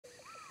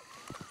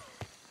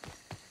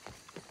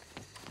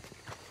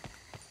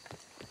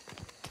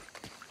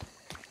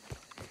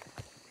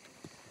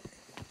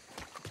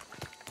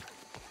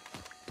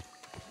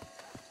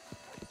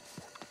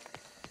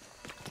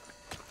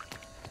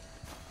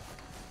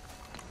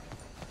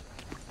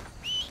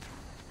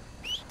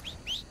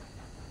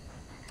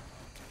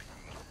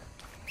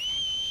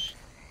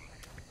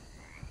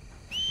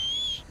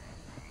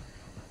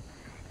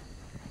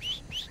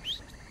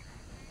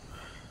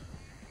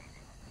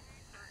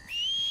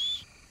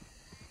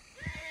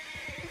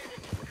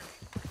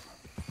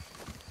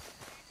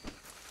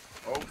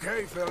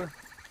Okay, fella.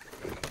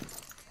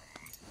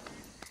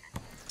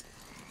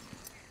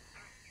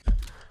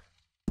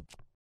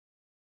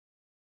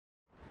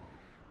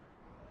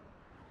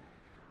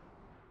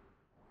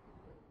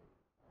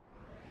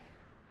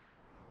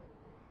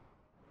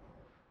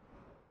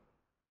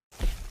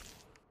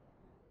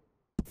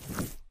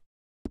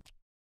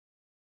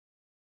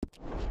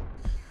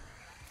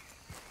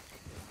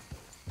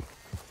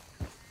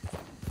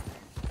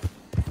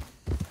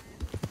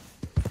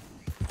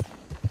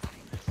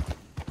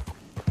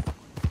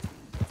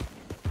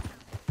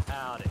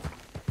 Howdy.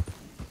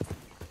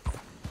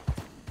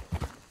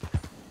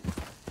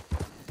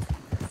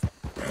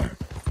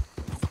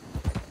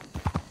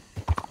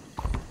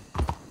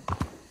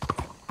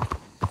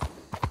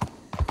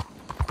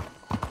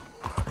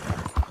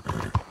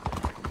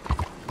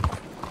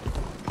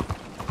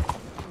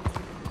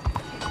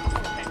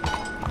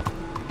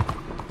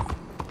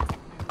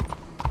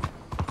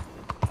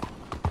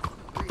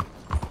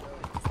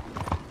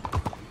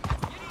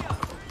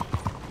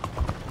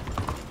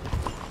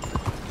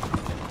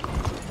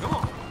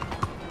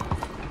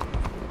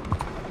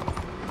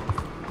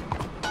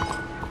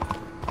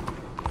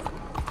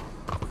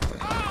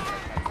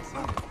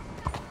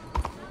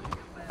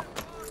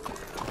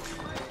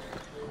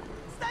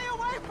 Stay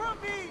away from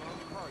me!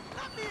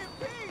 Let me in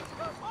peace!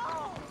 Come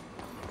on!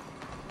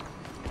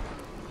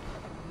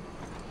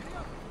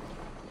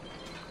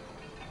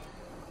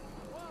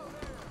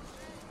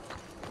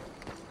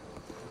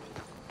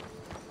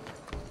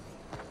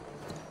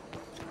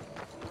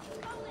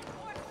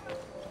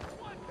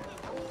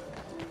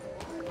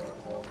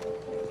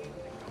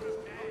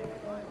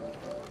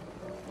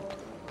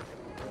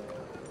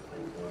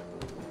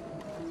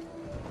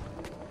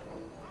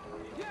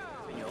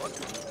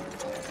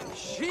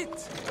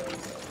 Shit!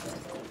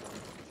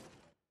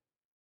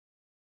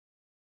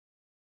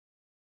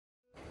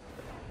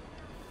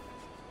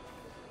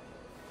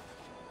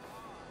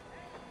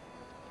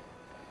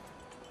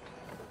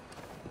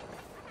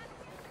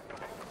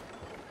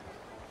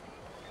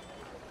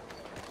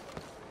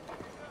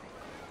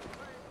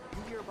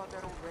 You hear about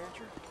that old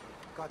rancher?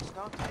 Got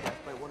stopped to death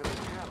by one of his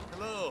cattle.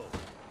 Hello.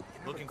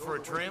 Looking for a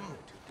trim?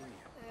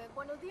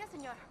 Buenos días,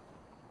 señor.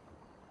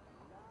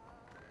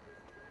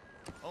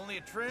 Only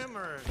a trim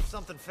or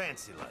something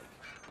fancy like?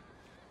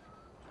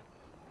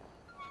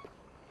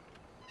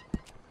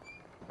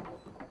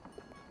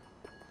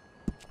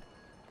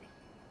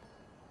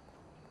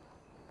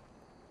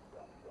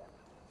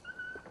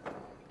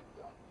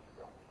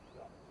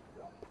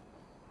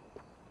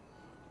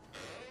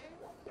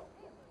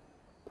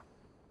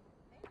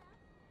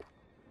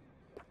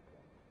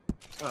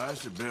 Oh,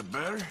 that's a bit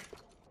better.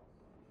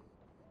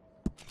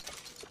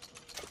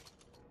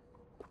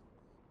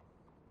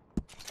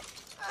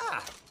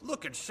 Ah,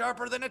 looking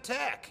sharper than a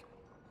tack.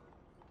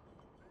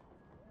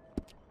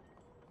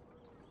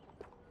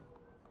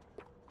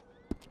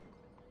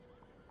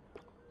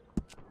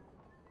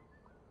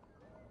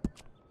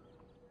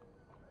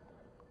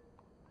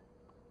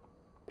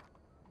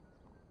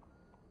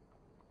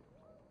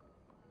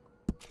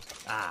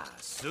 Ah,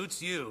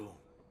 suits you.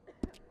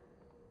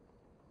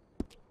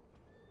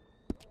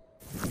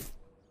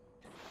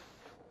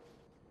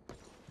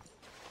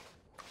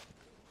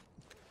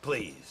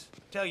 Please,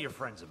 tell your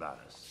friends about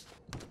us.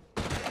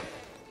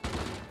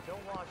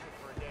 Don't wash it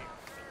for a day or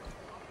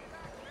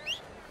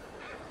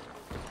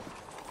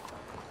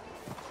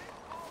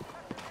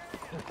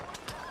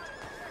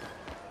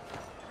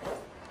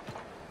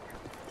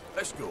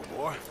Let's go,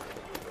 boy.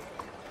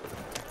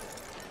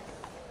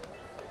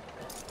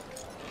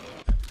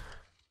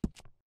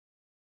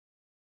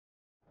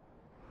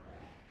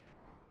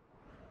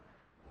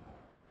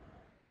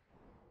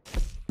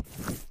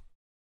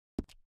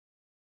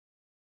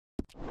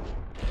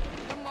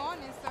 Good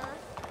morning, sir.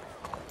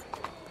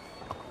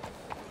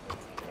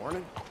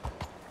 Morning.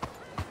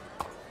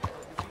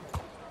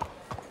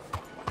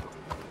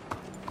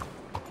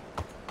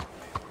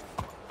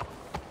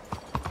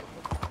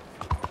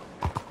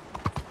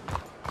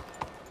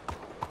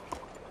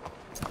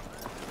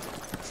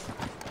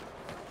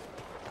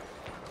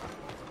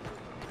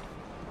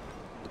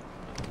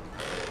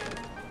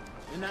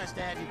 It's nice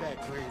to have you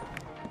back, Fred.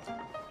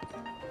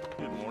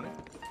 Good morning.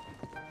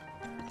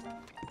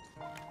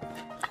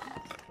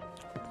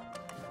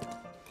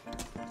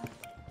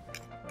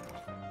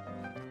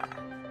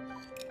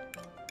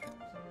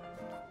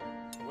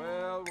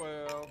 Well,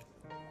 well.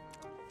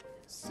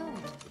 So,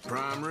 The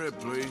prime rib,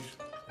 please.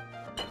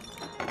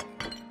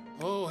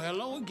 Oh,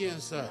 hello again,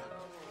 sir.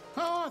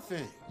 How are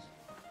things?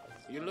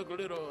 You look a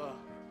little,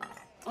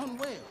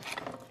 unwell.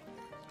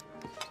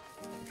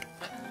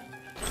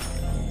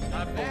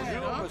 Not bad,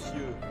 huh?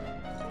 monsieur.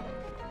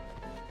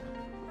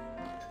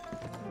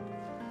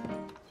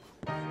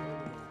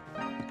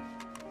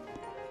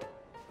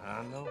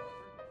 I know.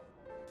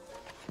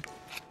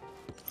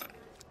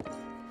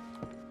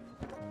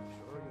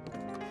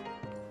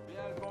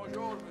 Bien,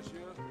 bonjour,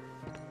 monsieur.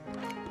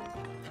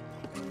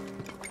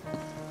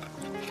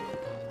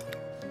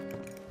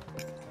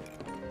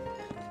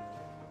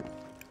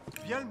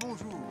 Bien le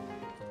bonjour.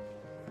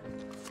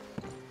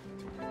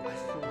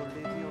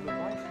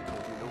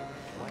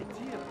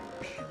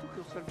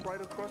 and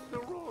right across the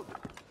road.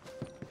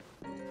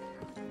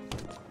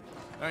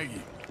 Thank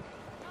you.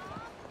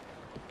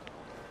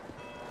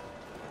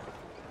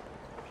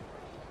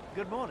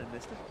 Good morning,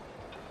 mister.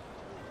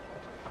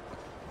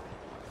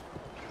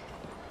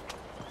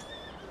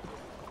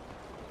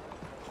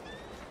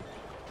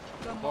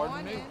 Good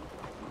Pardon me? morning.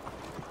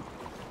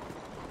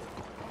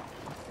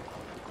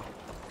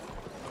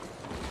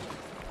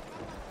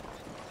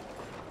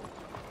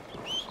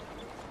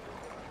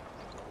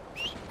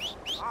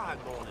 Ah,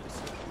 morning,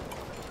 sir.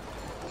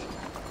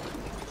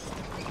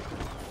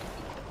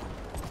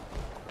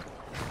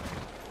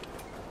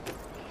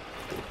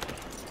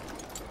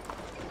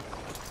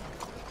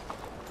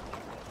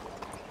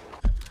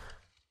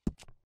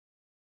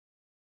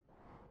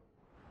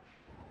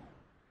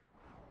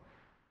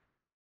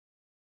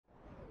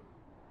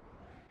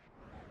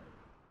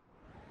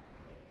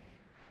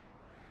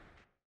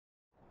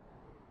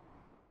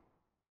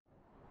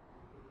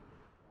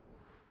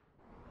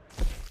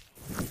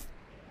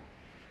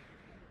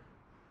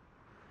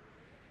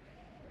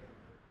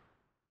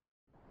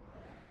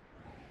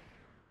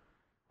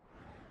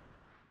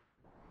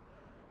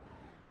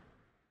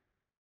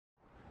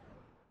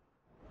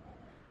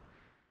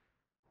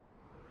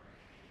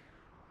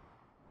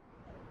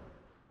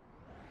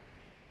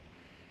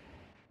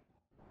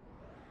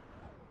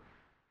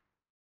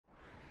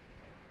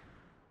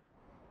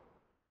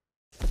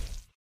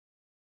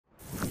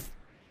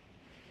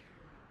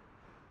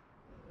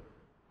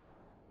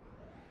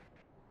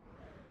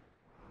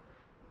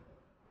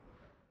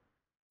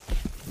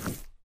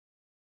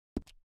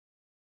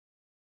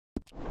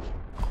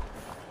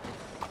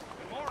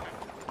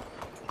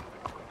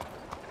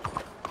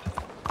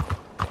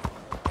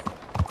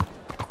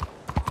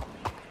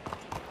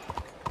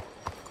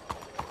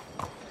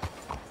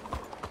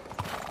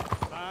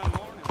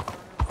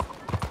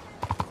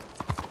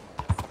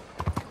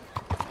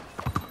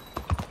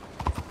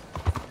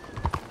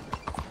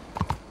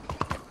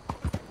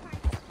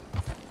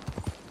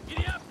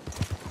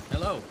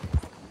 Hello.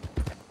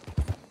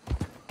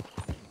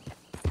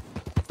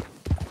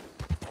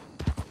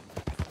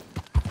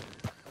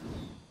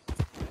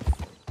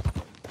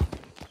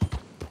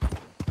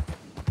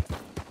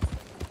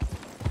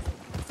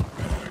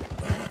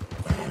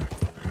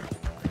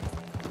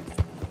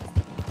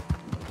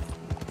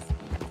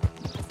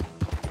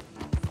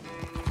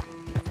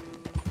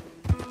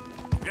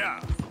 Yeah.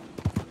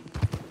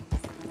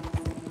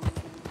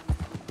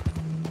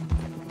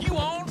 You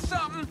want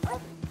something?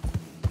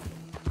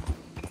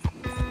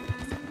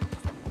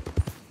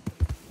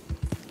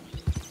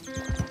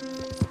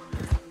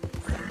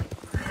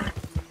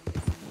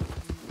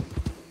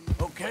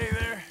 Okay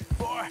there,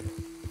 boy?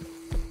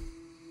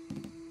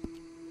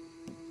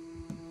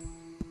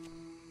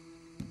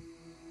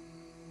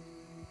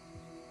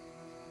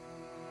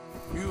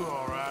 You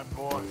all right,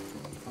 boy?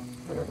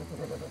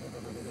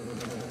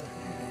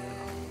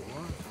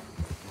 What?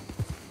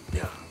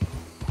 Yeah.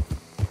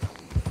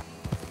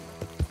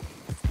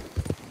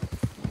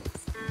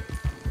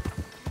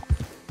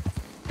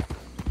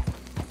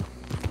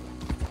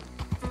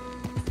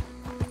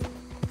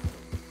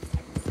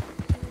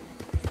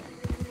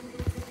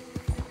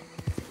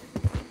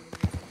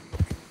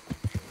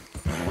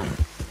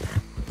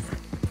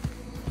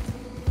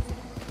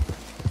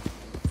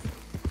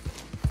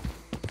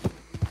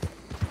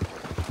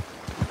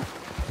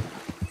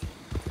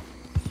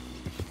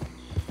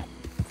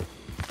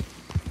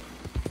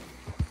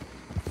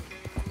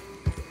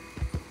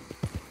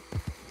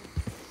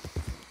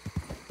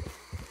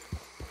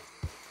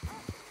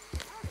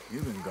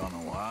 You've been gone a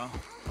while.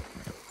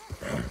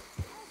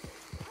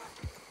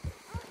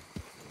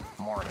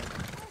 Morning.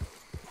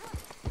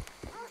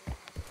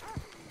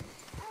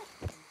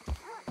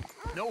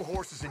 No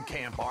horses in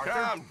camp, Arthur.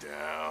 Calm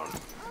down.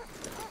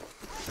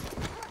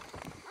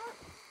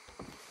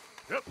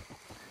 Yep.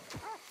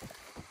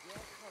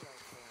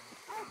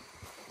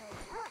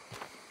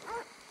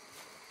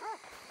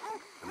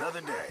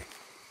 Another day.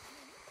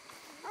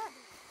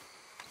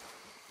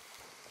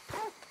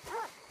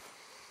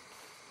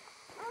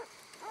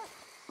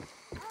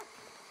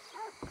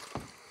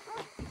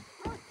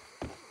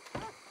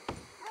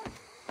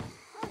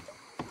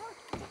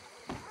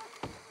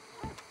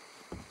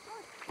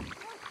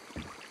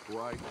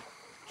 Right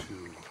to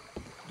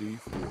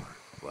D4.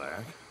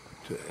 Black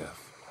to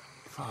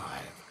F5.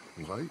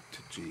 White to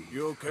G.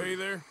 You okay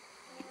there?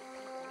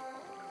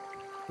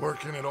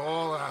 Working it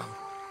all out.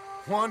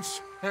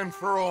 Once and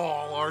for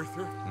all,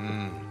 Arthur.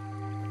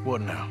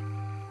 What now?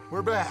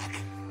 We're back,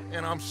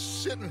 and I'm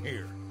sitting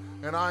here,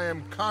 and I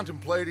am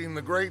contemplating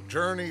the great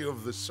journey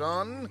of the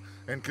sun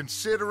and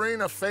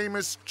considering a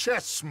famous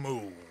chess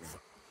move.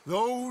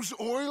 Those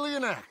oily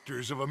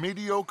enactors of a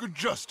mediocre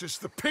justice,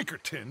 the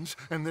Pinkertons,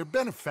 and their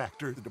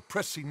benefactor, the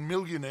depressing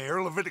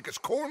millionaire Leviticus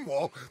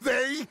Cornwall,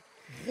 they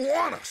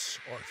want us,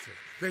 Arthur.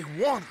 They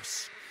want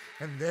us.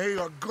 And they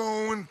are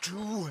going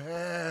to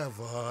have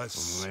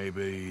us.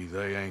 Maybe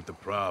they ain't the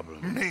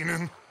problem.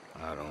 Meaning?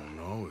 I don't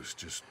know. It's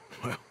just,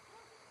 well,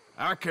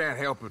 I can't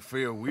help but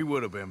feel we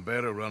would have been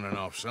better running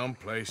off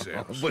someplace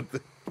else. But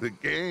The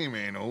game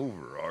ain't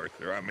over,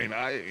 Arthur. I mean,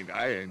 I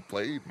ain't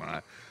played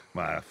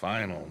my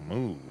final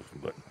move,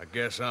 but... I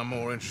guess I'm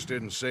more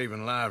interested in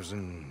saving lives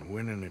than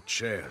winning at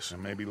chess.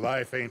 And maybe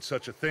life ain't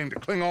such a thing to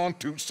cling on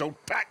to so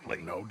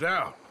tightly. No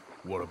doubt.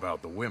 What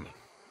about the women?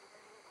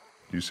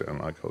 You sound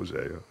like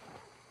Hosea.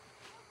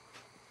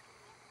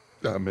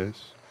 I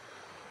miss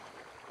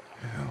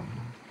him.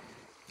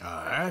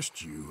 I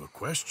asked you a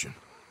question.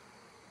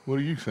 What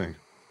do you think?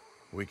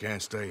 We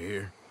can't stay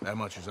here. That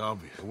much is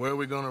obvious. Where are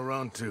we gonna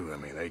run to? I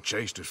mean, they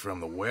chased us from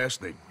the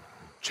west. They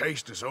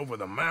chased us over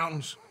the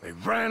mountains. They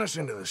ran us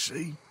into the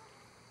sea.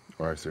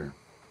 Arthur,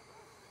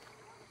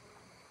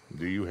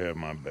 do you have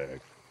my back?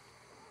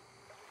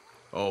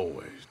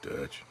 Always,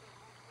 Dutch.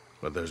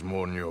 But there's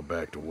more than your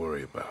back to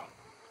worry about.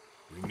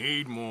 We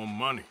need more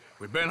money.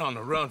 We've been on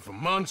the run for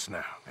months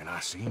now, and I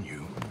seen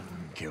you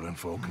killing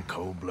folk in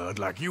cold blood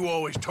like you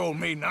always told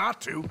me not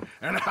to.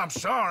 And I'm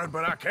sorry,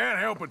 but I can't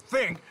help but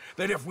think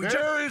that if we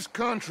There is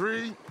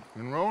country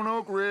in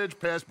Roanoke Ridge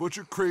past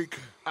Butcher Creek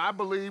I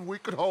believe we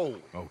could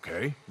hold.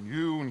 Okay.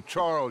 You and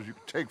Charles, you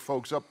could take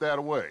folks up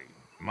that way.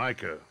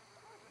 Micah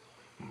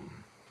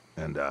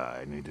and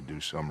I need to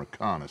do some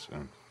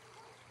reconnaissance.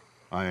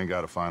 I ain't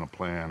got a final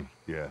plan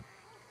yet.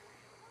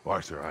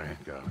 Arthur, I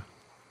ain't got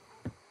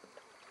it.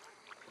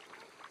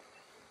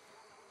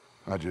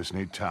 I just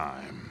need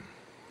time.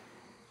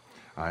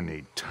 I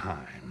need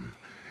time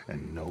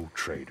and no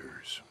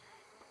traitors.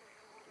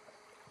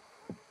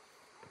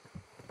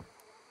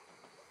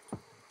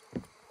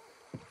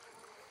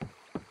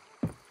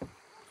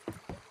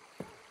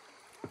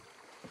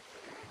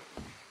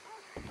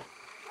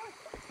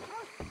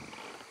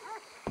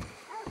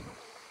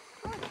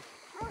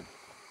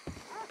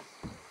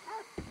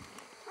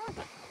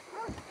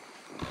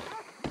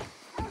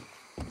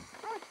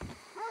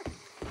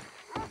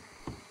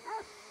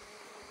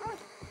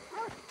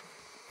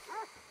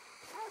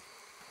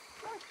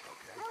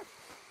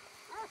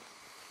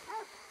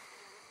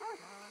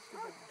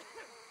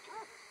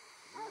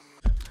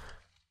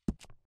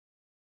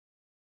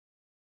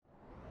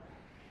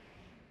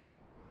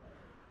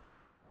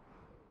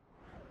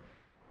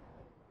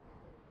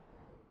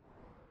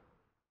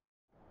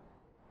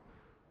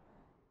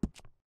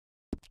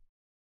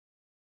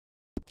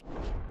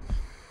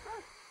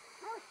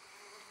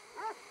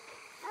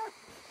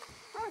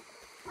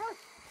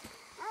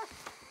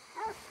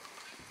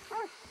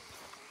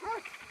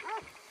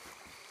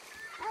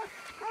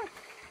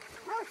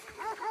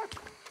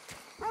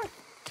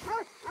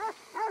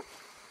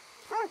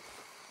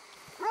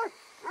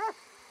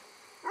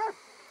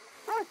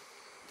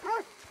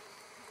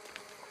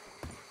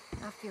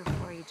 I feel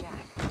for you, Jack.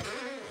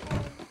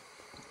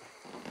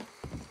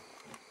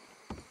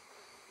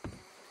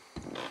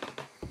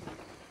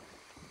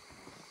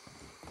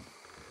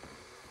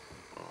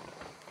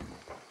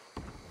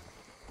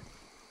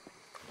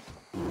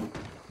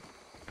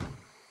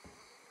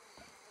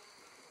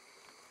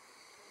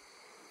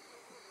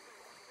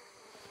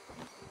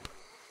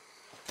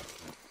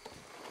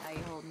 How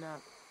you holding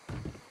up?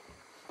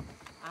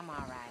 I'm all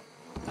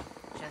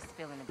right. Just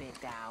feeling a bit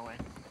dour.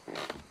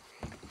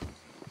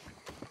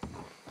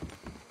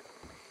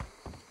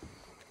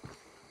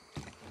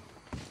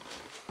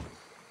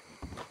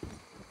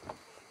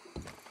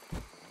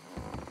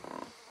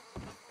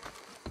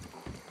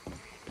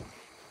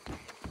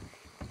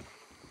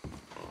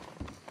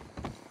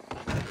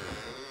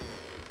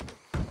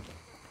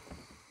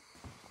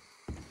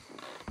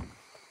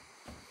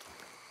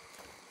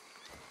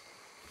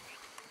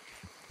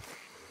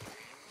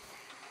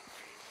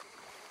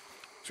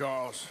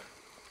 Charles,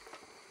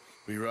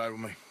 be right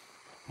with me.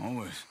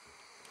 Always.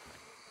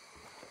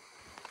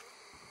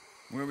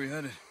 Where are we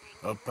headed?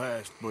 Up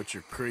past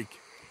Butcher Creek.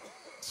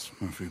 It's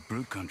Murphy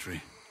Brute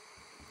country.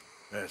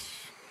 That's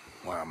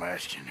why I'm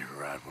asking you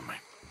to ride with me.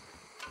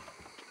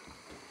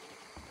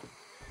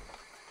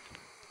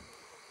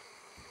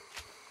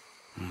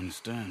 I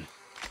understand.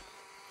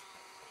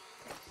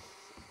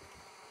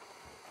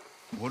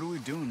 What are we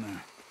doing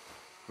there?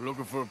 We're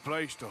looking for a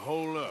place to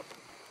hole up.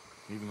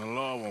 Even the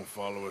law won't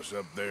follow us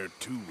up there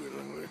too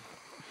willingly.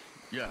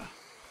 Yeah.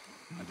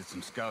 I did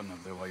some scouting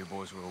up there while you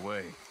boys were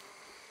away.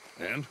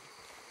 And?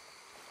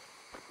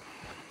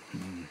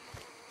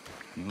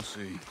 You'll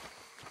see.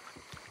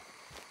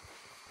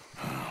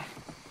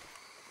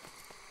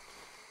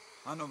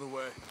 I know the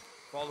way.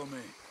 Follow me.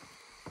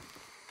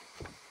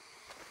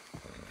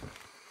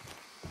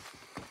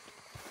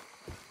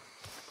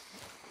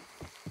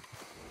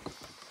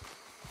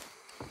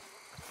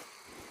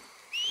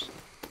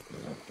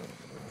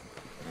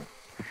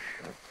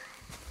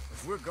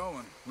 If we're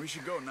going, we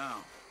should go now.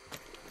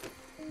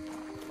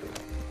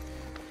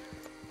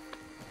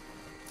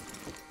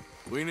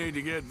 We need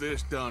to get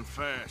this done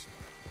fast.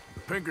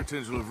 The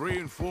Pinkertons will have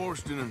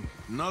reinforced in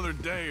another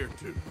day or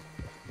two.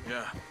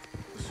 Yeah.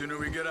 The sooner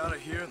we get out of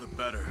here, the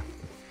better.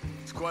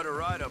 It's quite a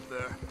ride up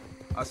there.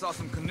 I saw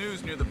some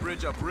canoes near the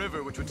bridge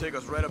upriver, which would take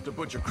us right up to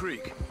Butcher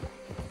Creek.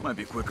 Might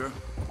be quicker.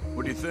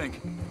 What do you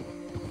think?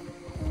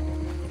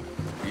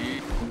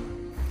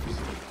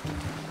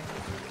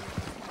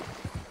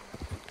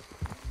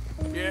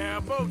 Yeah,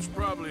 a boat's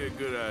probably a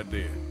good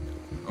idea.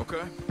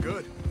 Okay,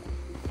 good.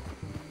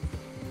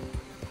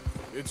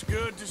 It's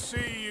good to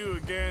see you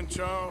again,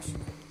 Charles.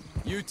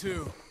 You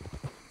too.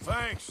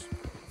 Thanks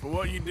for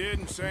what you did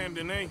in Saint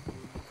Denis.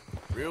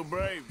 Real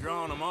brave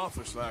drawing them off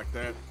us like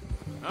that.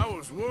 I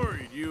was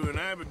worried you and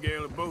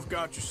Abigail had both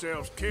got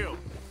yourselves killed.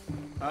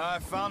 I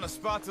found a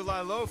spot to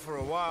lie low for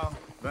a while,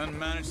 then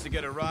managed to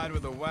get a ride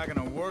with a wagon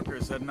of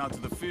workers heading out to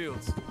the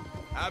fields.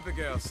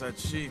 Abigail said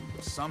she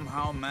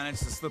somehow managed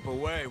to slip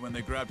away when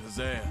they grabbed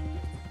Hosea.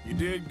 You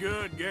did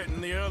good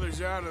getting the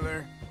others out of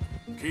there.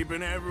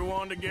 Keeping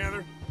everyone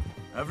together.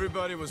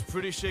 Everybody was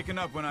pretty shaken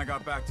up when I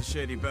got back to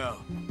Shady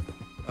Belle.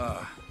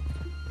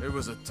 It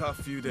was a tough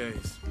few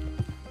days.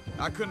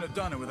 I couldn't have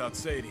done it without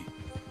Sadie.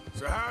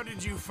 So how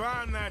did you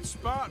find that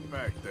spot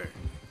back there?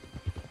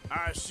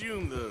 I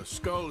assume the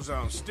skulls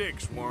on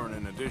sticks weren't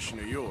an addition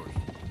of yours.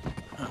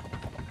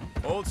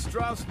 Old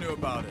Strauss knew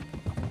about it.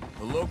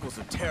 The locals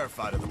are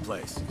terrified of the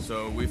place,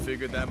 so we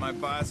figured that might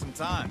buy us some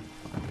time.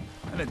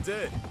 And it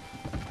did.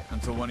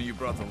 Until one of you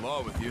brought the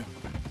law with you.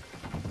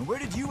 And where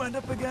did you end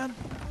up again?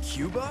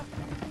 Cuba?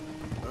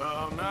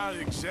 Oh, not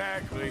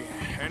exactly.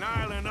 An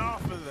island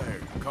off of there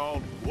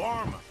called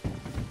Warma.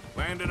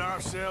 Landed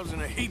ourselves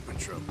in a heap of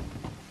trouble.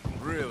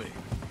 Really?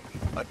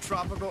 A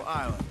tropical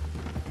island?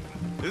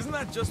 Isn't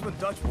that just what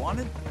Dutch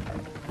wanted?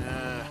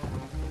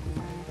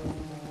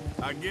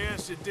 I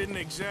guess it didn't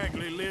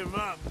exactly live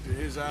up to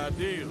his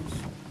ideals.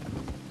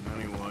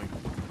 Anyway,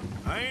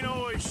 I ain't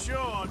always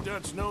sure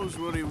Dutch knows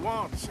what he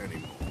wants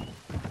anymore.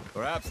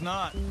 Perhaps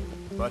not.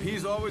 But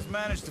he's always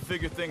managed to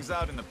figure things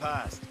out in the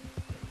past.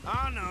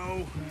 I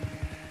know.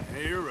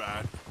 You're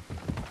right.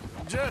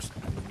 Just...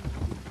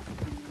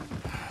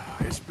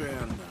 It's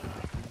been...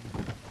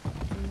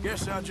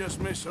 Guess I just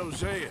miss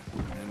Hosea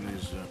and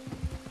his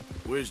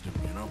wisdom,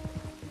 you know?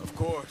 Of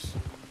course.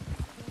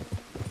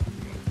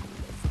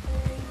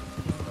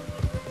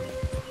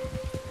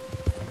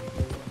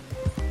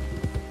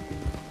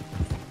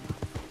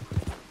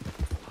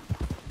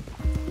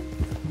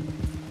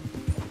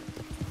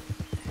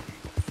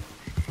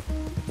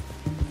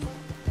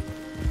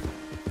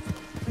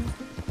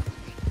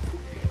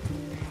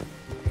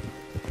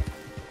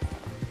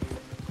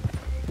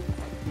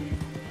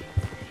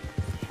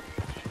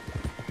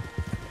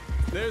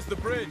 There's the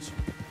bridge.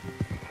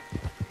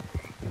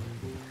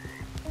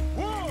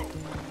 Whoa!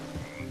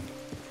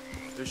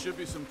 There should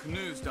be some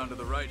canoes down to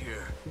the right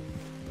here.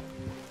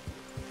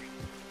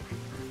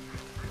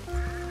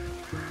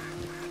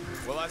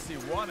 Well, I see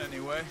one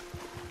anyway.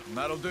 And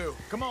that'll do.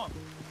 Come on.